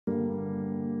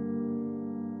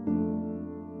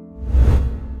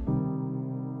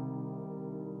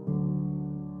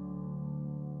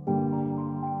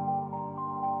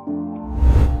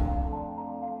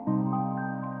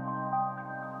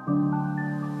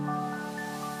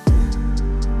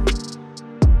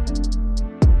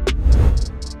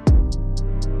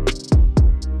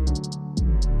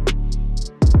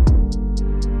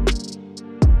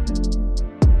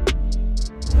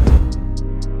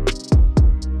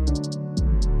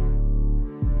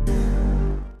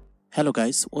Hello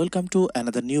guys, welcome to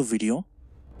another new video.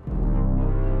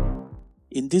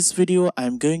 In this video I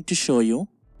am going to show you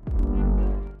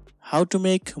how to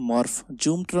make morph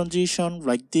zoom transition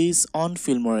like this on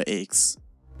Filmora X.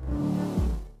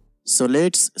 So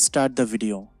let's start the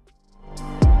video.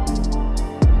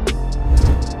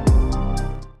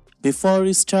 Before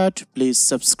we start, please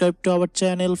subscribe to our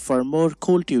channel for more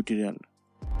cool tutorial.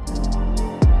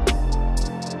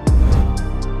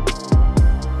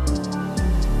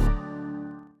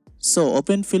 So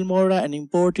open Filmora and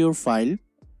import your file.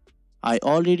 I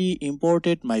already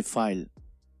imported my file.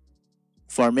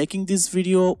 For making this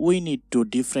video, we need two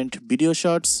different video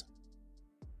shots.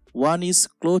 One is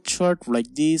close shot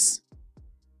like this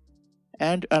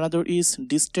and another is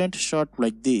distant shot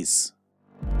like this.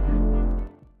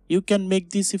 You can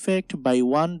make this effect by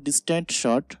one distant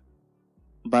shot,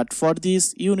 but for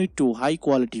this you need to high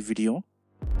quality video.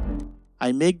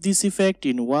 I make this effect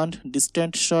in one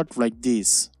distant shot like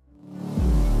this.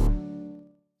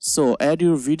 So add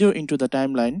your video into the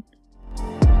timeline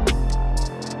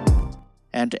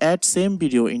and add same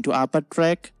video into upper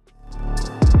track.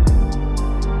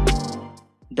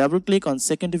 Double click on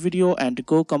second video and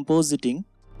go compositing.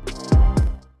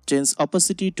 Change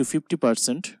opacity to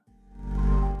 50%.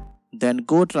 Then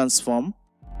go transform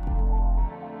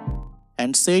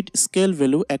and set scale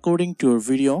value according to your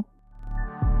video.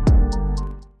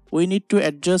 We need to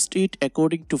adjust it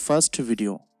according to first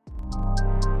video.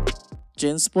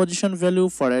 Change position value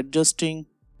for adjusting.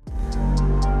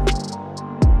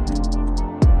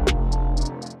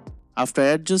 After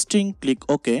adjusting, click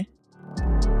OK.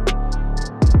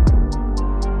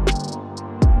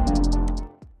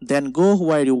 Then go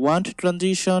where you want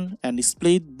transition and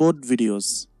split both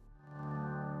videos.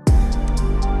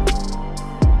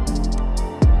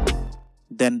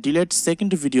 Then delete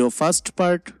second video first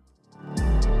part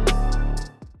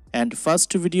and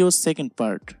first video second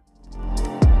part.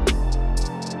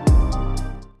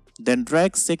 Then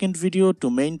drag second video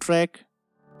to main track.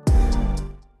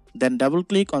 Then double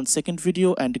click on second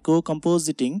video and go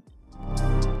compositing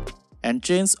and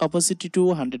change opacity to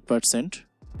 100%.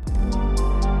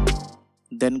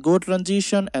 Then go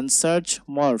transition and search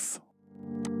morph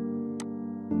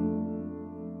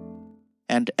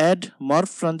and add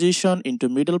morph transition into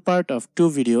middle part of two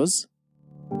videos.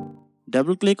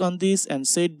 Double click on this and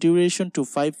set duration to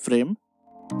 5 frames.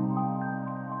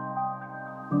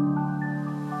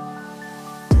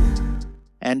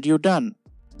 And you're done.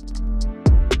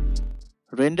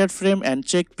 Render frame and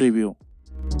check preview.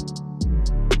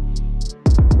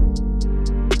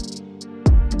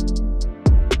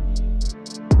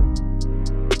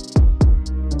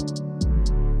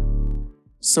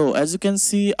 So as you can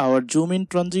see, our zoom in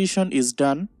transition is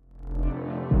done.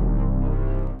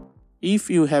 If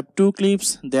you have two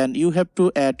clips, then you have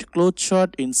to add close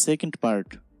shot in second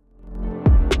part.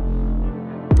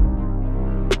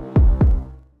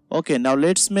 Okay, now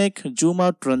let's make zoom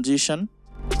out transition.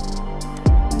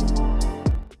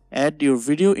 Add your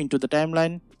video into the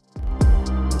timeline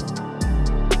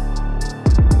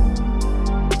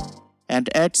and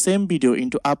add same video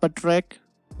into upper track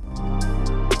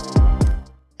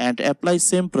and apply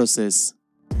same process.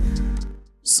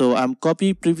 So I'm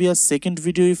copy previous second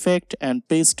video effect and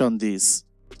paste on this.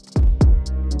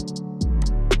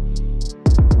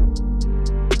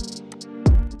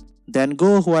 Then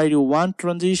go where you want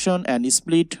transition and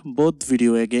split both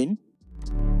video again.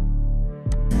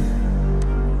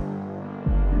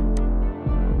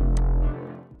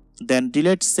 Then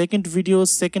delete second video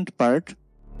second part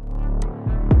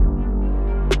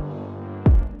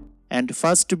and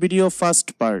first video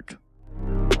first part.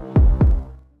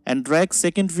 And drag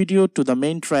second video to the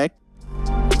main track.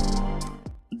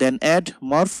 Then add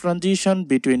morph transition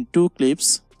between two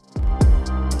clips.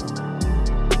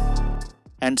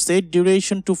 And set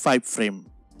duration to 5 frames.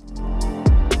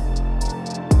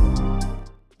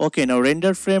 Okay, now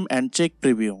render frame and check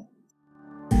preview.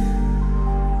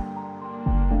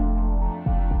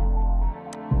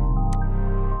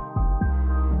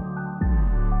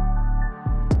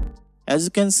 As you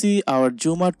can see, our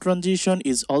zoom out transition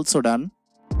is also done.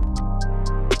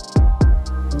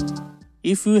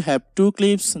 If you have two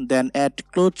clips, then add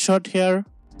close shot here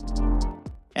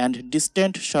and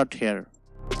distant shot here.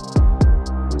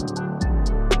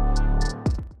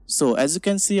 So as you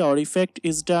can see, our effect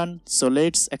is done. So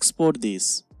let's export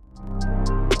this.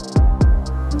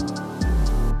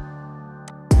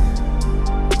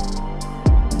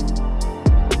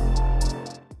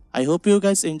 I hope you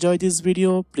guys enjoyed this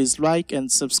video. Please like and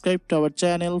subscribe to our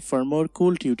channel for more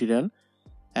cool tutorial.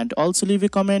 And also leave a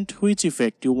comment which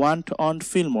effect you want on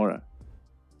Filmora.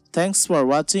 Thanks for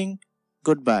watching.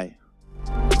 Goodbye.